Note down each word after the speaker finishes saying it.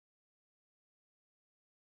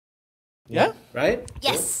Yeah. Right?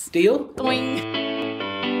 Yes. Deal? Boing.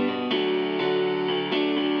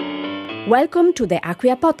 Welcome to the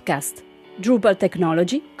Acquia podcast, Drupal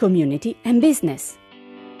technology, community, and business.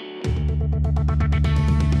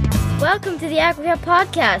 Welcome to the Acquia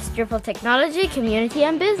podcast, Drupal technology, community,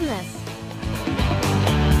 and business.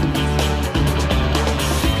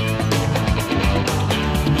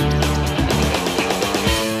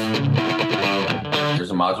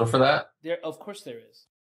 There's a module for that? Of course there is.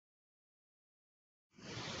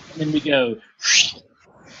 And then we go.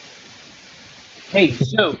 Hey,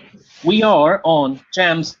 so we are on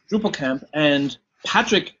Jam's Drupal Camp, and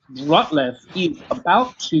Patrick Drotleff is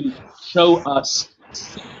about to show us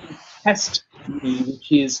Test Me,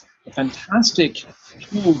 which is a fantastic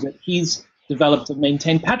tool that he's developed and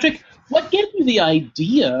maintained. Patrick, what gave you the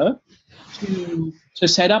idea to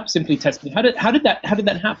set up Simply Test Me? How did that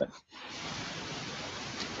happen?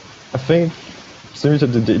 I think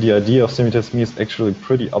the idea of Simply Test Me is actually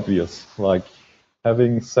pretty obvious. Like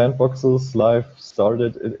having sandboxes live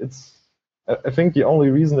started, I think the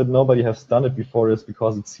only reason that nobody has done it before is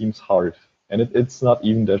because it seems hard, and it's not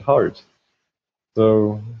even that hard.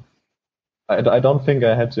 So I don't think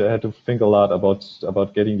I had to think a lot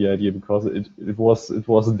about getting the idea, because it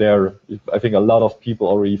was there. I think a lot of people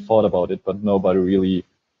already thought about it, but nobody really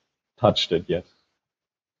touched it yet.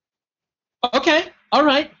 Okay, all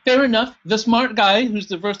right, fair enough. The smart guy, who's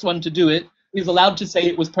the first one to do it, is allowed to say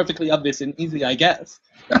it was perfectly obvious and easy, I guess.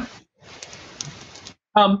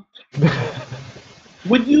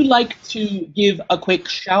 Would you like to give a quick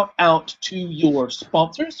shout out to your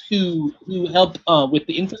sponsors who help with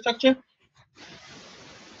the infrastructure?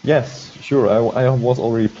 Yes, sure. I was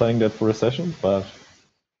already planning that for a session, but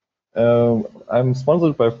I'm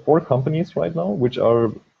sponsored by 4 companies right now, which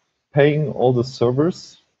are paying all the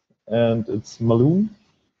servers, and it's Malloon,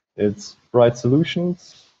 it's Bright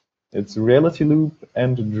Solutions, it's Reality Loop,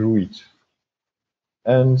 and Druid.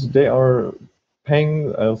 And they are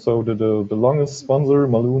paying, so the longest sponsor,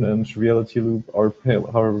 Malloon and Reality Loop, are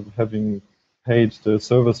having paid the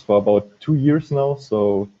service for about 2 years now,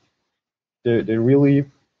 so they really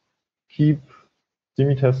keep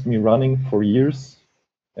Simply Test Me running for years,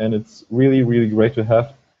 and it's really, really great to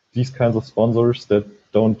have these kinds of sponsors that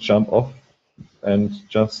don't jump off and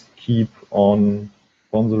just keep on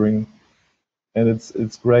sponsoring. And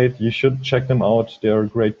it's great. You should check them out. They are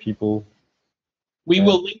great people. We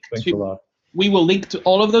will link to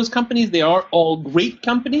all of those companies. They are all great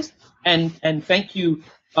companies, and thank you,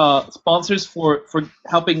 sponsors, for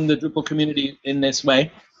helping the Drupal community in this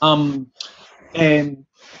way.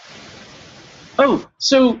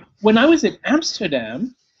 So when I was at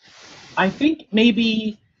Amsterdam, I think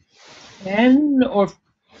maybe 10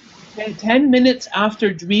 minutes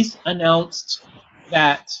after Dries announced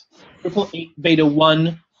that Drupal 8 Beta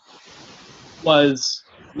 1 was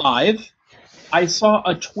live, I saw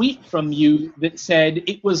a tweet from you that said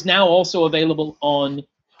it was now also available on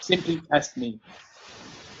Simply Test Me.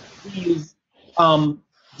 Please, when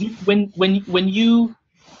you,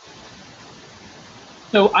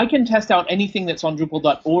 so I can test out anything that's on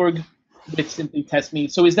Drupal.org with Simply Test Me.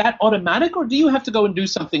 So is that automatic, or do you have to go and do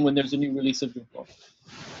something when there's a new release of Drupal?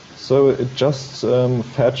 So it just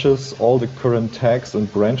fetches all the current tags and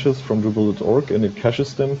branches from Drupal.org, and it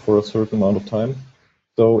caches them for a certain amount of time.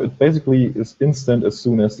 So it basically is instant as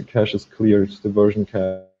soon as the cache is cleared, the version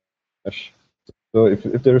cache. So if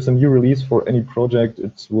there's a new release for any project,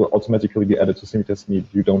 it will automatically be added to Simply Test Me.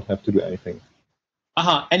 You don't have to do anything.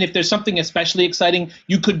 And if there's something especially exciting,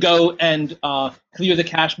 you could go and clear the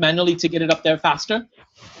cache manually to get it up there faster?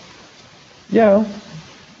 Yeah,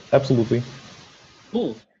 absolutely.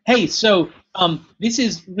 Cool. Hey, so this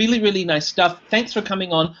is really, really nice stuff. Thanks for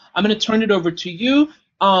coming on. I'm going to turn it over to you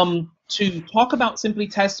to talk about Simply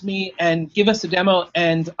Test Me and give us a demo,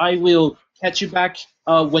 and I will catch you back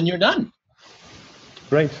when you're done.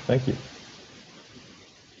 Great, thank you.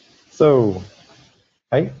 So,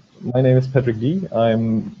 hi, my name is Patrick D.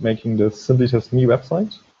 I'm making the Simply Test Me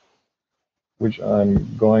website, which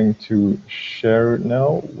I'm going to share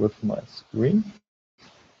now with my screen.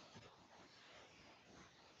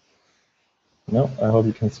 No, I hope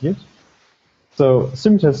you can see it. So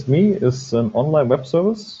Simply Test Me is an online web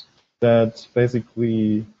service that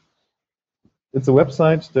basically, it's a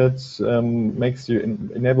website that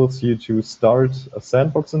enables you to start a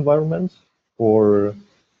sandbox environment for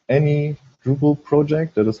any Drupal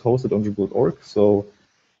project that is hosted on Drupal.org. So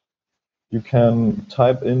you can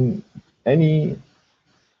type in any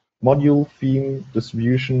module, theme,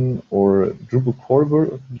 distribution, or Drupal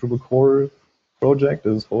core project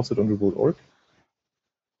that is hosted on Drupal.org.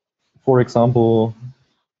 For example,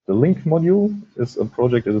 The link module is a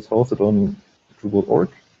project that is hosted on Drupal.org.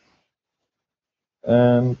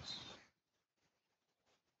 And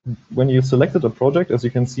when you selected a project, as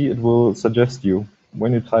you can see, it will suggest you.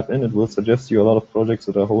 When you type in, it will suggest you a lot of projects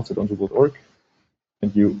that are hosted on Drupal.org.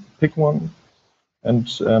 And you pick one. And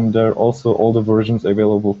there are also all the versions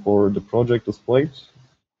available for the project displayed.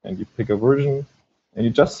 And you pick a version. And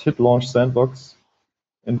you just hit Launch Sandbox.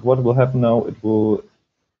 And what will happen now, it will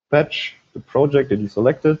fetch the project that you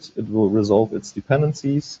selected. It will resolve its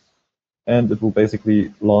dependencies. And it will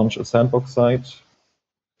basically launch a sandbox site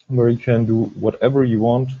where you can do whatever you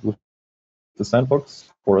want with the sandbox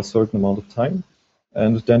for a certain amount of time.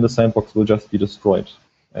 And then the sandbox will just be destroyed.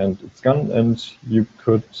 And it's gone, and you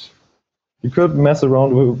can mess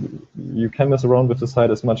around with the site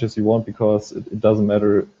as much as you want, because it doesn't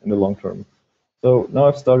matter in the long term. So now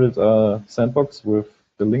I've started a sandbox with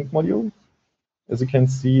the link module. As you can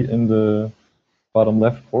see in the bottom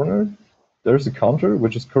left corner, there's a counter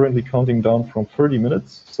which is currently counting down from 30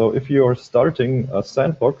 minutes. So if you are starting a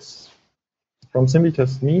sandbox from Simply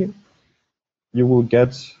Test Me, you will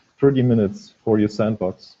get 30 minutes for your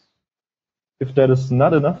sandbox. If that is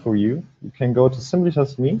not enough for you, you can go to Simply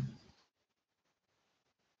Test Me.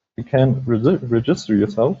 You can register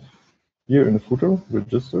yourself here in the footer,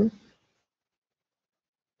 register,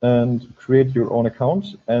 and create your own account.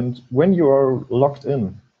 And when you are logged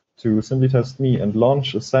in to Simply Test Me and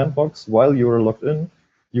launch a sandbox while you are logged in,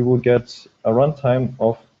 you will get a runtime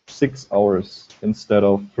of 6 hours instead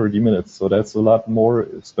of 30 minutes. So that's a lot more,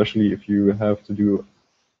 especially if you have to do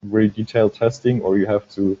very detailed testing, or you have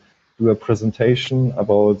to do a presentation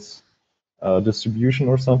about distribution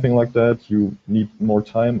or something like that. You need more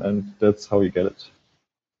time, and that's how you get it.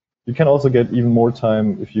 You can also get even more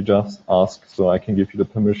time if you just ask, so I can give you the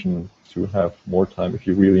permission to have more time if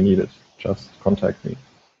you really need it. Just contact me.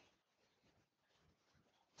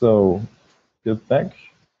 So, get back.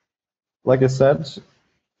 Like I said,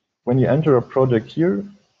 when you enter a project here,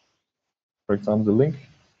 for example, the link,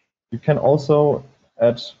 you can also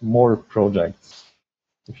add more projects.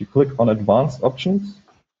 If you click on Advanced Options,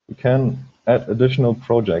 you can add additional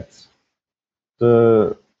projects.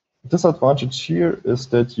 The disadvantage here is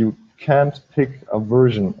that you can't pick a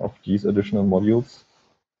version of these additional modules,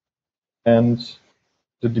 and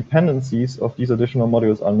the dependencies of these additional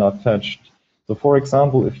modules are not fetched. So for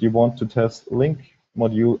example, if you want to test link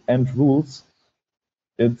module and rules,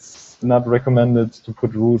 it's not recommended to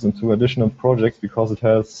put rules into additional projects because it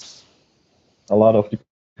has a lot of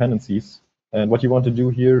dependencies. And what you want to do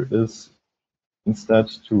here is instead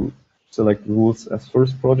to select rules as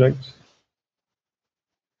first project,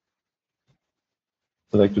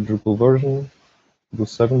 select the Drupal version, Drupal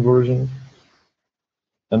 7 version,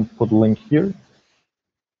 and put link here.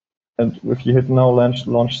 And if you hit now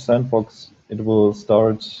launch sandbox, it will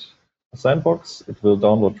start a sandbox, it will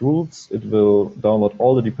download rules, it will download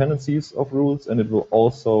all the dependencies of rules, and it will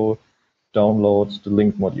also download the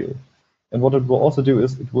link module. And what it will also do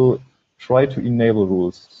is it will try to enable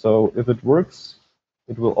rules. So if it works,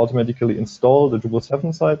 it will automatically install the Drupal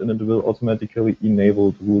 7 site, and it will automatically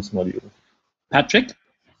enable the rules module. Patrick?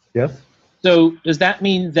 Yes? So does that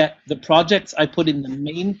mean that the projects I put in the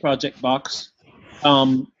main project box,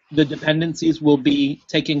 the dependencies will be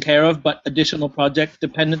taken care of, but additional project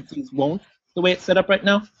dependencies won't, the way it's set up right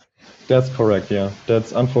now? That's correct, yeah.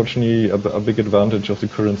 That's unfortunately a big advantage of the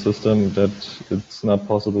current system, that it's not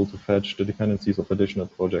possible to fetch the dependencies of additional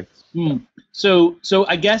projects. So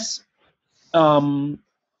I guess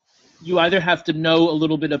you either have to know a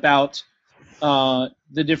little bit about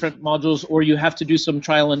the different modules, or you have to do some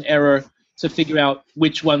trial and error to figure out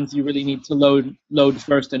which ones you really need to load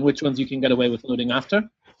first and which ones you can get away with loading after?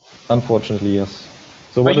 Unfortunately, yes.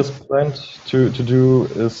 So what is planned to do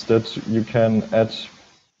is that you can add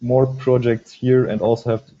more projects here and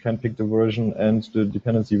also can pick the version, and the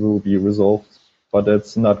dependency will be resolved, but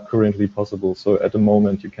that's not currently possible. So at the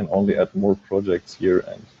moment, you can only add more projects here.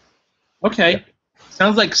 And okay, yeah.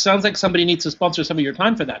 Sounds like somebody needs to sponsor some of your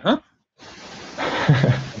time for that, huh?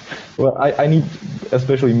 Well, I need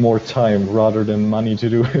especially more time rather than money to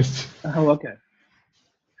do it. Oh, okay.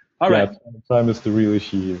 All right. Time is the real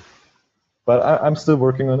issue here. But I'm still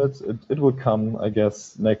working on it. It will come, I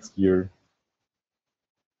guess, next year.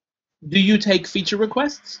 Do you take feature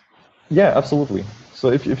requests? Yeah, absolutely.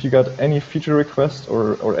 So if you got any feature request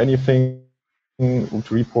or anything to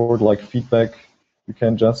report, like feedback, you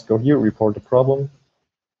can just go here, report the problem,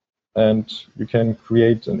 and you can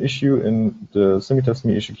create an issue in the Simply Test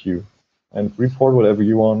Me issue queue and report whatever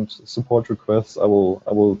you want. Support requests, I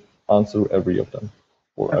will answer every of them,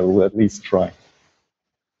 or I will at least try.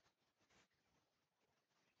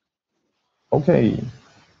 Okay.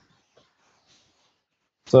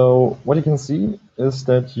 So what you can see is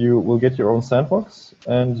that you will get your own sandbox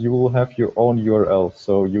and you will have your own URL.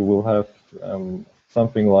 So you will have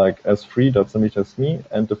something like s3.semi-test.me,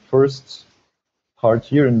 and the first part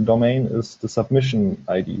here in the domain is the submission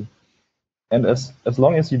ID. And as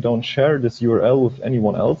long as you don't share this URL with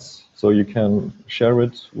anyone else, so you can share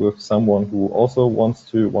it with someone who also wants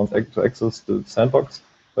to access the sandbox,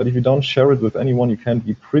 but if you don't share it with anyone, you can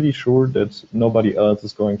be pretty sure that nobody else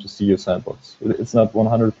is going to see your sandbox. It's not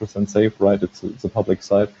 100% safe, right? It's a public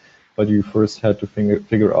site, but you first had to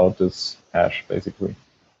figure out this hash, basically.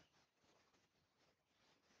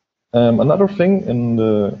 Another thing in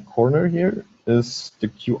the corner here is the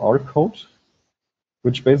QR code,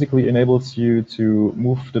 which basically enables you to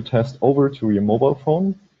move the test over to your mobile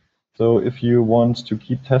phone. So if you want to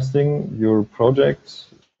keep testing your project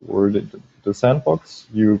or the sandbox,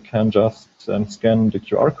 you can just scan the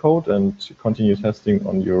QR code and continue testing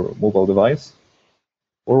on your mobile device.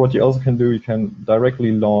 Or what you also can do, you can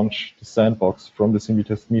directly launch the sandbox from the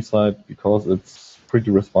semi-test.me site because it's pretty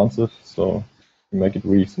responsive. So you make it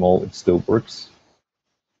really small, it still works.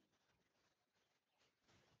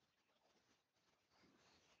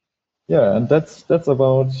 Yeah, and that's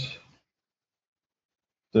about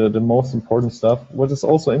the most important stuff. What is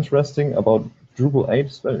also interesting about Drupal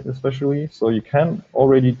 8 especially, so you can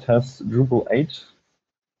already test Drupal 8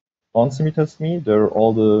 on semi-test.me. There are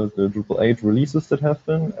all the Drupal 8 releases that have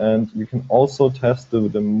been, and you can also test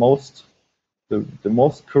the most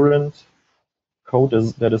current code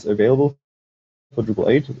that is available for Drupal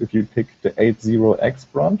 8. If you pick the 80x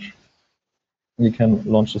branch, you can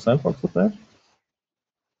launch the sandbox with that.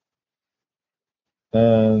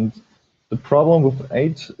 And the problem with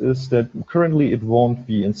 8 is that currently it won't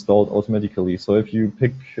be installed automatically. So if you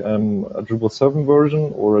pick a Drupal 7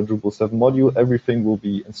 version or a Drupal 7 module, everything will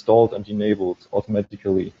be installed and enabled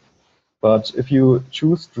automatically. But if you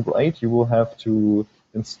choose Drupal 8, you will have to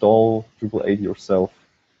install Drupal 8 yourself.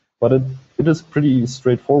 But it is pretty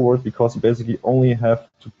straightforward because you basically only have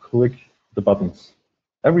to click the buttons.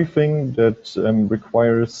 Everything that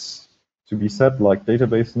requires to be set, like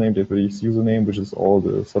database name, database username, which is all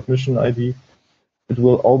the submission ID, it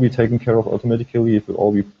will all be taken care of automatically. It will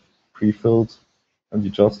all be pre-filled, and you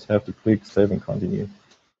just have to click Save and Continue.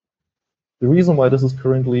 The reason why this is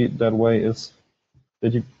currently that way is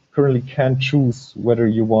that you currently can't choose whether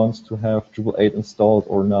you want to have Drupal 8 installed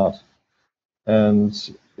or not. And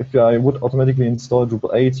if I would automatically install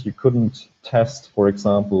Drupal 8, you couldn't test, for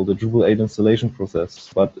example, the Drupal 8 installation process,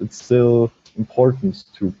 but it's still important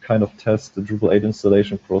to kind of test the Drupal 8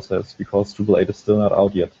 installation process because Drupal 8 is still not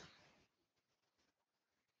out yet.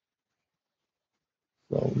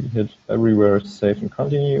 So we hit everywhere, Save and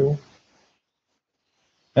Continue.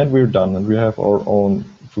 And we're done, and we have our own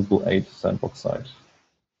Drupal 8 sandbox site.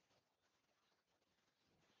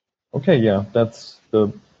 Okay, yeah, that's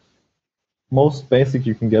the most basic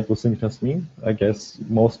you can get with semi-test.me. I guess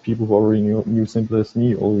most people who already knew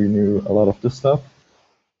semi-test.me already knew a lot of this stuff.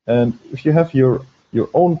 And if you have your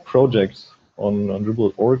own project on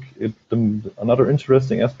Drupal.org, another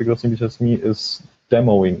interesting aspect of semi-test.me is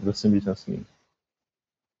demoing with semi-test.me.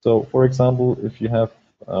 So, for example, if you have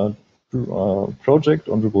a project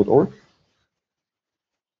on Drupal.org,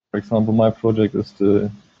 for example, my project is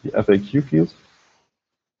the FAQ field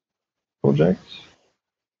project.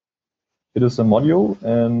 It is a module,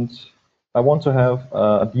 and I want to have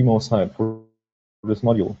a demo site for this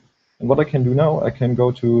module. And what I can do now, I can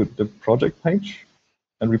go to the project page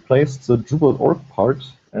and replace the Drupal.org part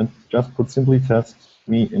and just put simply test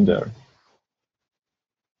me in there.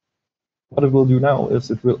 What it will do now is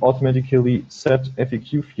it will automatically set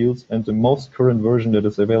FAQ fields and the most current version that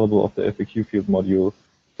is available of the FAQ field module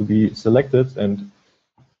to be selected. And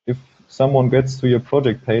if someone gets to your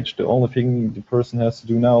project page, the only thing the person has to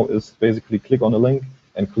do now is basically click on a link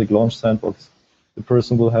and click Launch Sandbox. The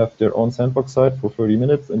person will have their own sandbox site for 30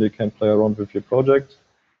 minutes and they can play around with your project.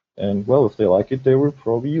 And well, if they like it, they will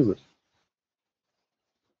probably use it.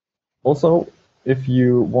 Also, if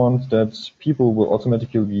you want that people will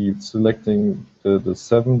automatically be selecting the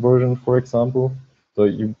 7 version, for example, so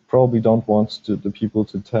you probably don't want the people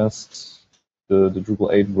to test the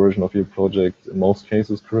Drupal 8 version of your project in most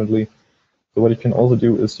cases currently. So what you can also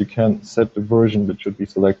do is you can set the version that should be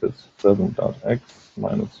selected, 7.x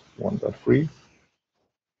minus 1.3.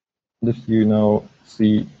 And if you now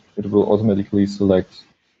see, it will automatically select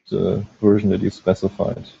the version that you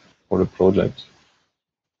specified for the project.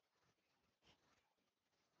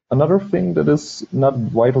 Another thing that is not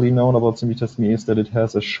widely known about semi-test.me is that it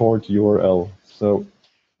has a short URL. So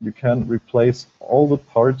you can replace all the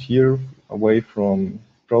part here away from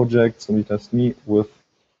project semi-test.me with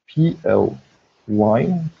PL.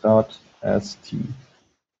 And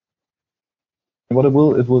what it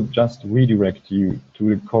will just redirect you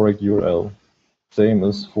to the correct URL. Same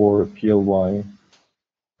as for ply.st,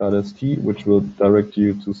 which will direct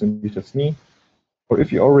you to simply test me. Or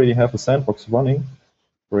if you already have a sandbox running,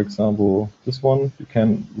 for example, this one, you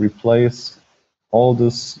can replace all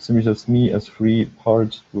this simply test me as free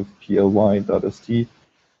part with ply.st,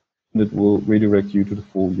 and it will redirect you to the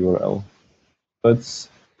full URL. That's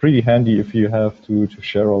pretty handy if you have to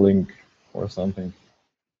share a link or something.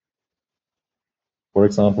 For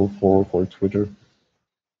example, for Twitter.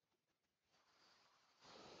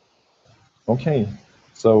 Okay,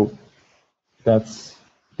 so that's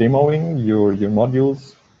demoing your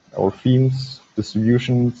modules or themes,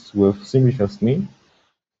 distributions with simply test me.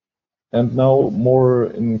 And now more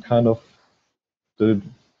in kind of the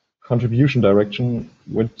contribution direction,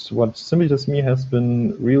 what simply test me has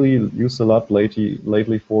been really used a lot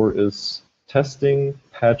lately for is testing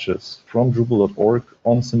patches from Drupal.org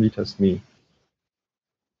on simply test me.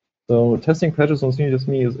 So testing patches on simply test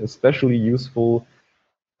me is especially useful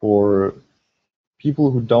for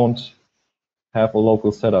people who don't have a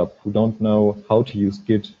local setup, who don't know how to use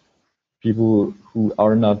Git, people who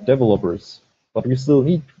are not developers. But we still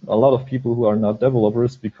need a lot of people who are not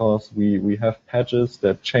developers because we have patches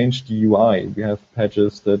that change the UI. We have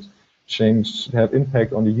patches that have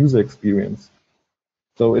impact on the user experience.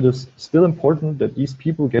 So it is still important that these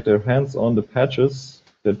people get their hands on the patches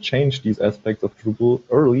that change these aspects of Drupal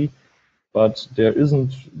early, but there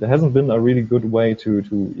hasn't been a really good way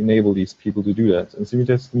to enable these people to do that. And simply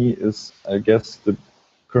test me is, I guess,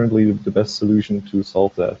 currently the best solution to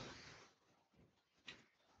solve that.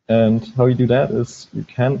 And how you do that is you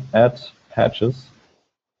can add patches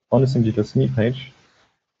on the simply test me page.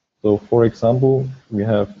 So for example, we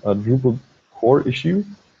have a Drupal core issue,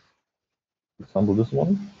 for example, this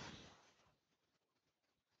one.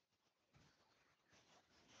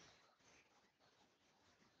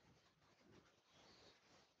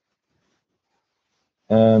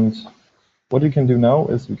 And what you can do now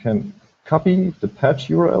is we can copy the patch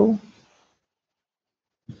URL,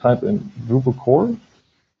 type in Drupal core,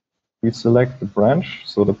 we select the branch,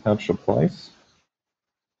 so the patch applies,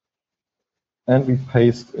 and we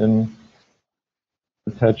paste in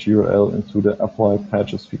the patch URL into the apply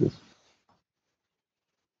patches field.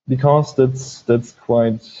 Because that's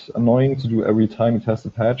quite annoying to do every time you test a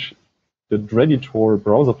patch, the Dreditor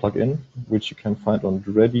browser plugin, which you can find on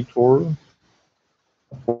Dreditor.org,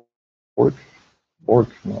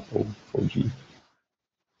 not O4G.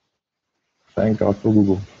 Thank God for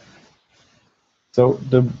Google. So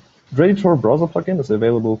the Dreditor browser plugin is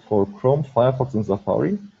available for Chrome, Firefox, and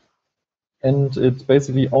Safari. And it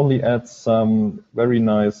basically only adds some very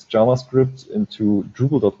nice JavaScript into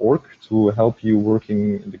Drupal.org to help you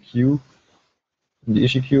working in the queue, in the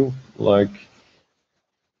issue queue, like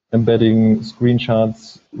embedding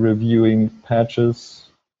screenshots, reviewing patches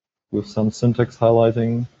with some syntax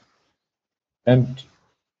highlighting. And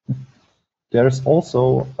there's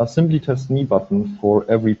also a simply test me button for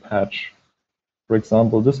every patch. For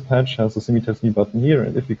example, this patch has a simply test me button here,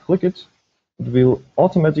 and if you click it, it will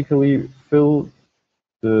automatically fill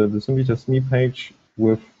the simply test me page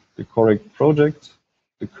with the correct project,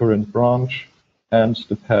 the current branch, and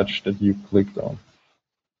the patch that you clicked on.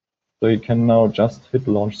 So you can now just hit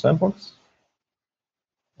launch sandbox,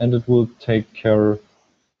 and it will take care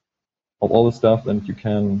of all the stuff, and you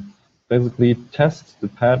can basically test the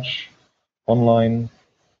patch online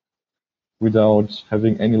without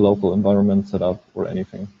having any local environment set up or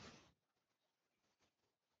anything.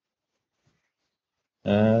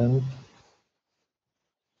 And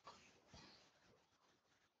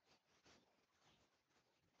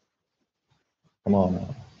come on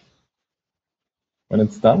now. When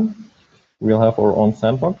it's done, we'll have our own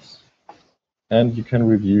sandbox, and you can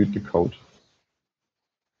review the code.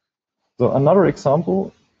 So another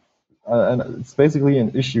example, and it's basically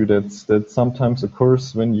an issue that sometimes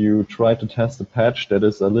occurs when you try to test a patch that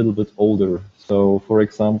is a little bit older. So for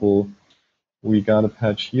example, we got a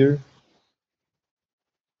patch here.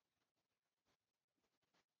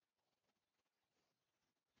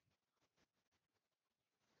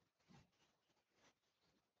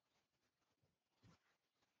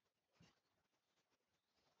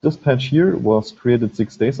 This patch here was created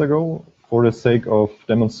 6 days ago. For the sake of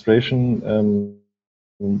demonstration,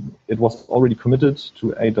 it was already committed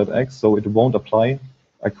to 8.x, so it won't apply.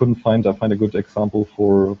 I couldn't find a good example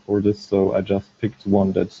for this, so I just picked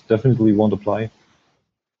one that definitely won't apply.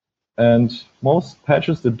 And most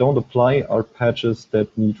patches that don't apply are patches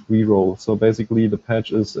that need reroll. So basically, the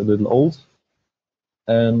patch is a little old,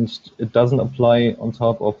 and it doesn't apply on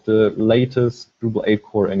top of the latest Drupal 8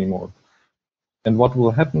 core anymore. And what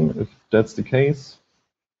will happen if that's the case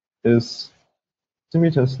is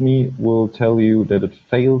SimplyTestMe will tell you that it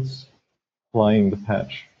fails applying the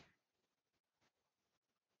patch.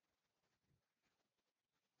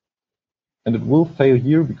 And it will fail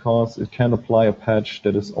here because it can't apply a patch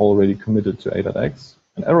that is already committed to a.x,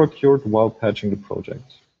 an error occurred while patching the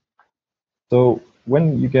project. So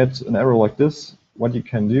when you get an error like this, what you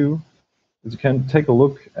can do is you can take a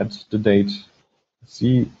look at the date.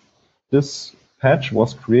 See, this patch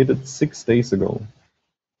was created 6 days ago.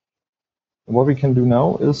 And what we can do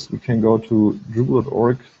now is we can go to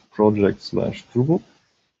drupal.org project/Drupal.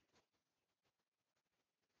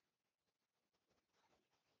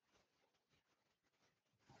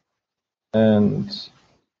 And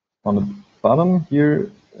on the bottom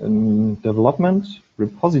here in development,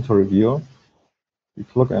 repository viewer, we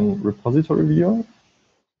click on repository viewer,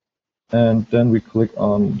 and then we click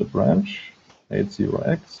on the branch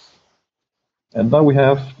 80x. And now we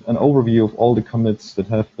have an overview of all the commits that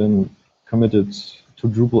have been committed to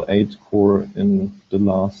Drupal 8 core in the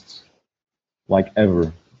last, like,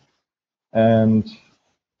 ever. And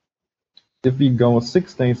if we go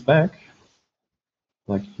 6 days back,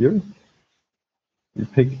 like here, we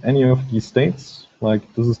pick any of these states, like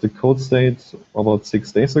this is the code state about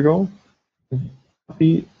 6 days ago.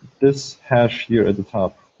 See this hash here at the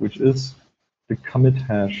top, which is the commit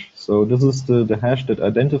hash. So this is the hash that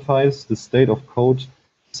identifies the state of code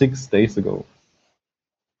 6 days ago.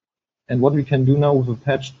 And what we can do now with a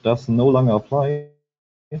patch does no longer apply.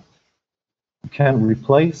 We can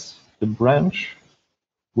replace the branch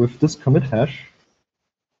with this commit hash,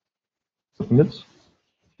 submit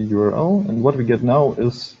the URL, and what we get now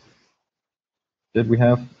is that we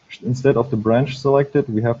have, instead of the branch selected,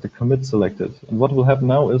 we have the commit selected. And what will happen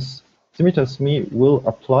now is SimplyTestMe will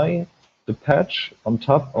apply the patch on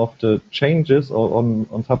top of the changes or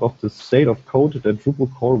on top of the state of code that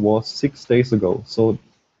Drupal core was 6 days ago. So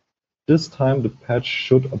this time the patch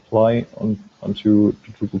should apply onto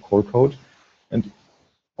the Drupal core code. And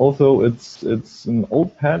although it's an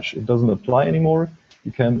old patch, it doesn't apply anymore,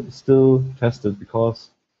 you can still test it because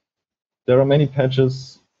there are many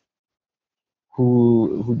patches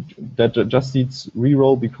that just needs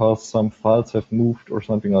reroll because some files have moved or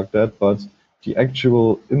something like that, but the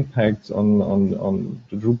actual impact on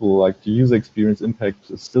the Drupal, like the user experience impact,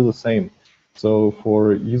 is still the same. So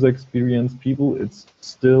for user experience people, it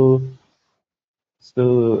still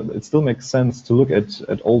makes sense to look at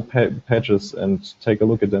old patches and take a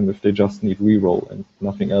look at them if they just need reroll and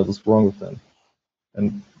nothing else is wrong with them.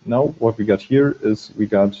 And now what we got here is we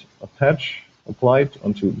got a patch applied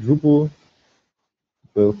onto Drupal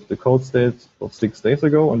with the code state of 6 days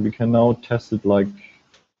ago, and we can now test it like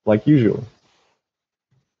usual.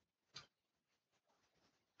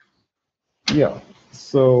 Yeah,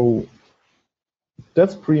 so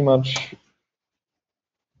that's pretty much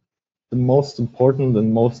the most important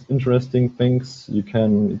and most interesting things you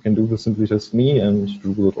can do with SimplyTestMe and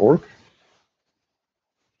Drupal.org.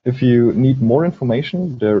 If you need more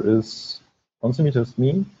information, there is on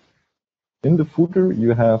SimplyTestMe, in the footer,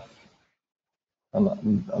 you have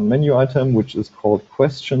a menu item which is called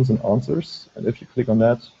Questions and Answers. And if you click on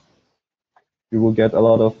that, you will get a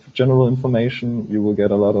lot of general information, you will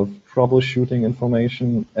get a lot of troubleshooting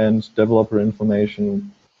information and developer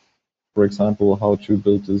information. For example, how to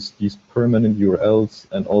build these permanent URLs,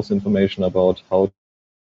 and also information about how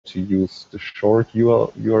to use the short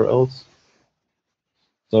URLs.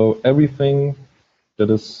 So everything that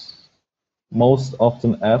is most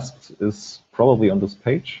often asked is probably on this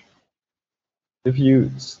page. If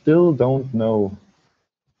you still don't know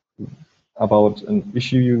about an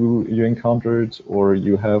issue you encountered, or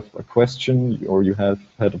you have a question, or you have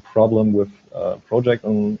had a problem with a project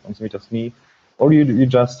on SimplyTestMe, or you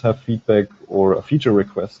just have feedback or a feature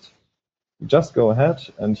request, just go ahead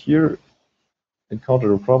and here,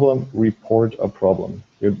 encounter a problem, report a problem.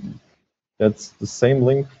 That's the same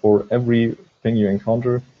link for everything you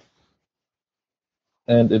encounter.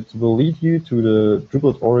 And it will lead you to the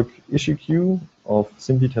Drupal.org issue queue of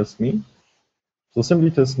SimplyTestMe. So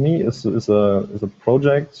SimplyTestMe is a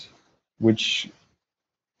project which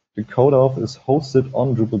the code of is hosted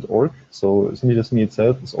on Drupal.org. So SimplyTestMe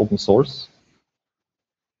itself is open source.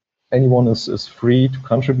 Anyone is free to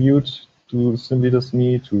contribute to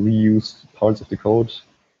SimplyTestMe, to reuse parts of the code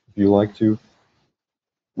if you like to.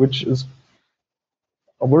 Which is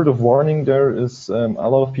a word of warning there is a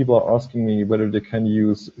lot of people are asking me whether they can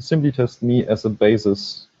use SimplyTestMe as a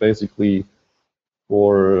basis, basically,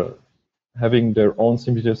 for having their own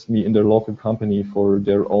SimplyTestMe in their local company for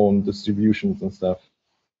their own distributions and stuff.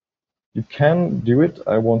 You can do it,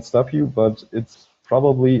 I won't stop you, but it's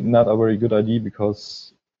probably not a very good idea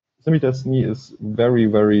because SimplyTestMe is very,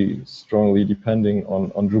 very strongly depending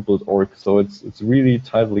on Drupal.org. So it's really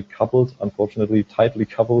tightly coupled, unfortunately, tightly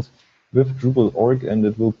coupled with Drupal.org, and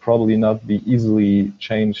it will probably not be easily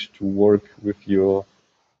changed to work with your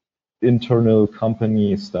internal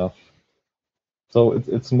company stuff. So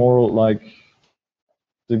it's more like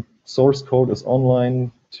the source code is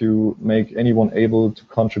online to make anyone able to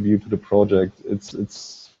contribute to the project.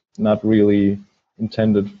 It's not really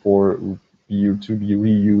intended for you to be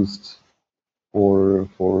reused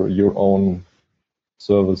for your own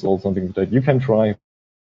service or something like that. You can try,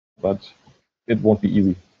 but it won't be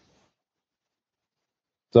easy.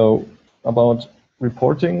 So about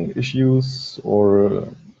reporting issues or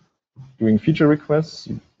doing feature requests,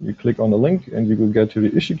 you click on the link and you will get to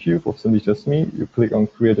the issue queue of SimplyTestMe. You click on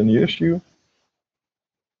create a new issue.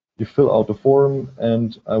 You fill out the form,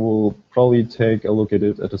 and I will probably take a look at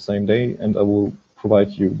it at the same day, and I will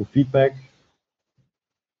provide you the feedback.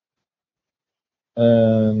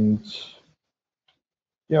 And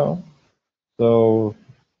yeah, so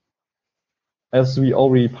as we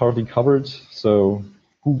already partly covered, so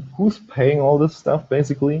who's paying all this stuff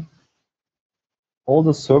basically? All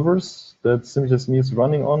the servers that SimplyTestMe is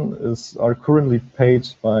running on are currently paid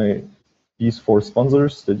by these 4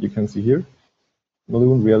 sponsors that you can see here: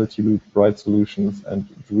 Balloon, Reality Loop, Bright Solutions, and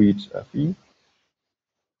Drotleff.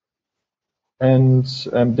 And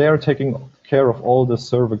they are taking care of all the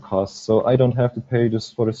server costs. So I don't have to pay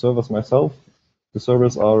just for the servers myself. The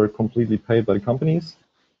servers are completely paid by the companies.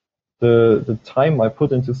 The time I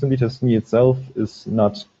put into SimplyTestMe itself is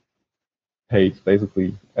not paid,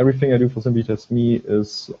 basically. Everything I do for SimplyTestMe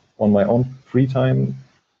is on my own free time,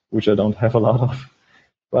 which I don't have a lot of.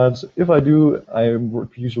 But if I do, I'm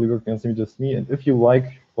usually working on SimplyTestMe. And if you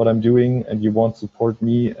like what I'm doing and you want to support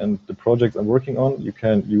me and the projects I'm working on, you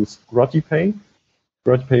can use GrottyPay.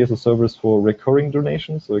 GrottyPay is a service for recurring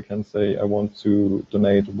donations. So you can say, I want to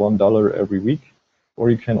donate $1 every week. Or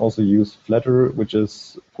you can also use Flatter, which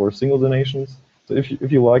is for single donations. So if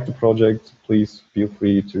you like the project, please feel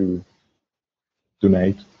free to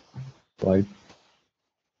donate. Right?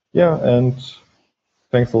 Yeah, and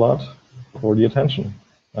thanks a lot for the attention.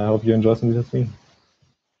 I hope you enjoy SimplyTestMe.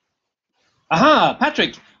 Aha,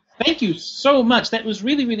 Patrick, thank you so much. That was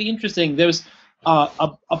really, really interesting. There's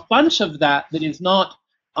a bunch of that is not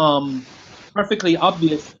perfectly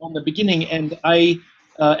obvious on the beginning, and I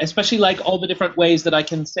especially like all the different ways that I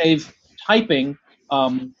can save typing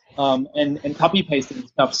and copy pasting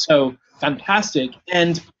stuff. So fantastic.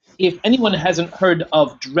 And if anyone hasn't heard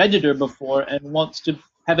of Dreditor before and wants to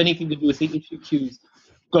have anything to do with the issue queues,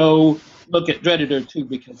 go look at Dreditor too,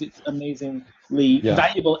 because it's amazingly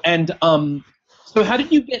valuable. And so how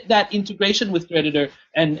did you get that integration with Dreditor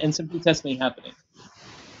and SimplyTestMe happening?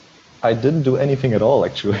 I didn't do anything at all,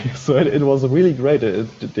 actually. So it was really great.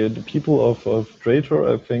 The people of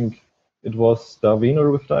Dreditor, I think it was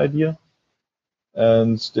Darwiner with the idea.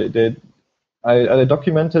 And I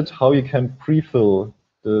documented how you can pre-fill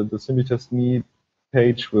the SimplyTestMe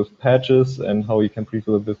page with patches and how you can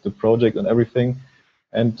pre-fill it with the project and everything.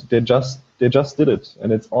 And they just did it,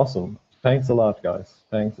 and it's awesome. Thanks a lot, guys.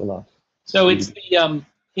 Thanks a lot. So it's the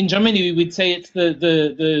in Germany we would say it's the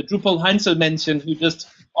Drupal Heinzelmännchen who just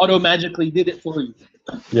auto-magically did it for you.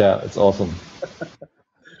 Yeah, it's awesome.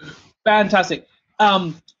 Fantastic.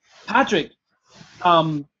 Patrick,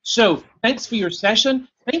 so thanks for your session.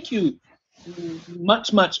 Thank you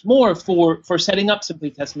much more for setting up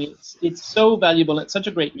SimplyTestMe. It's so valuable. It's such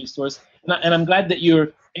a great resource, and I'm glad that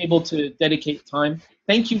you're able to dedicate time.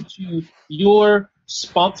 Thank you to your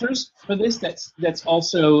sponsors for this. That's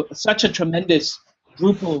also such a tremendous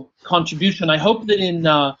Drupal contribution. I hope that in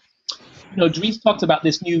Dries talked about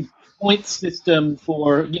this new point system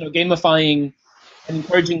for gamifying and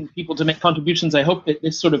encouraging people to make contributions. I hope that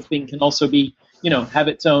this sort of thing can also be have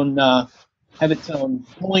its own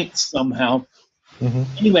points somehow. Mm-hmm.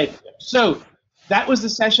 Anyway, so that was the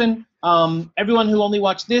session. Everyone who only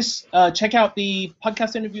watched this, check out the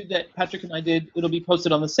podcast interview that Patrick and I did. It'll be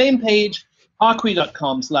posted on the same page,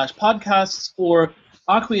 acquia.com/podcasts or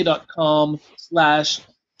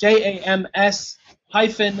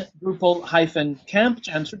acquia.com/JAMS-Drupal-Camp,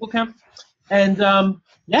 Jams Drupal Camp. And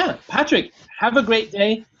yeah, Patrick, have a great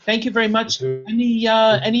day. Thank you very much.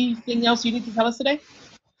 Anything else you need to tell us today?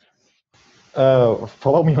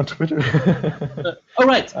 Follow me on Twitter. All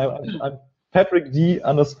right. I'm Patrick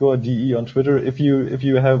D_DE on Twitter. If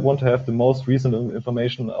you want to have the most recent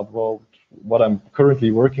information about what I'm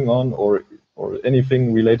currently working on or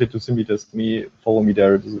anything related to SimplyTestMe, follow me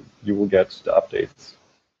there. You will get the updates.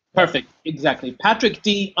 Perfect. Exactly. Patrick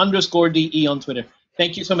D_DE on Twitter.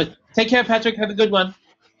 Thank you so much. Take care, Patrick. Have a good one.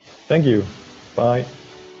 Thank you. Bye.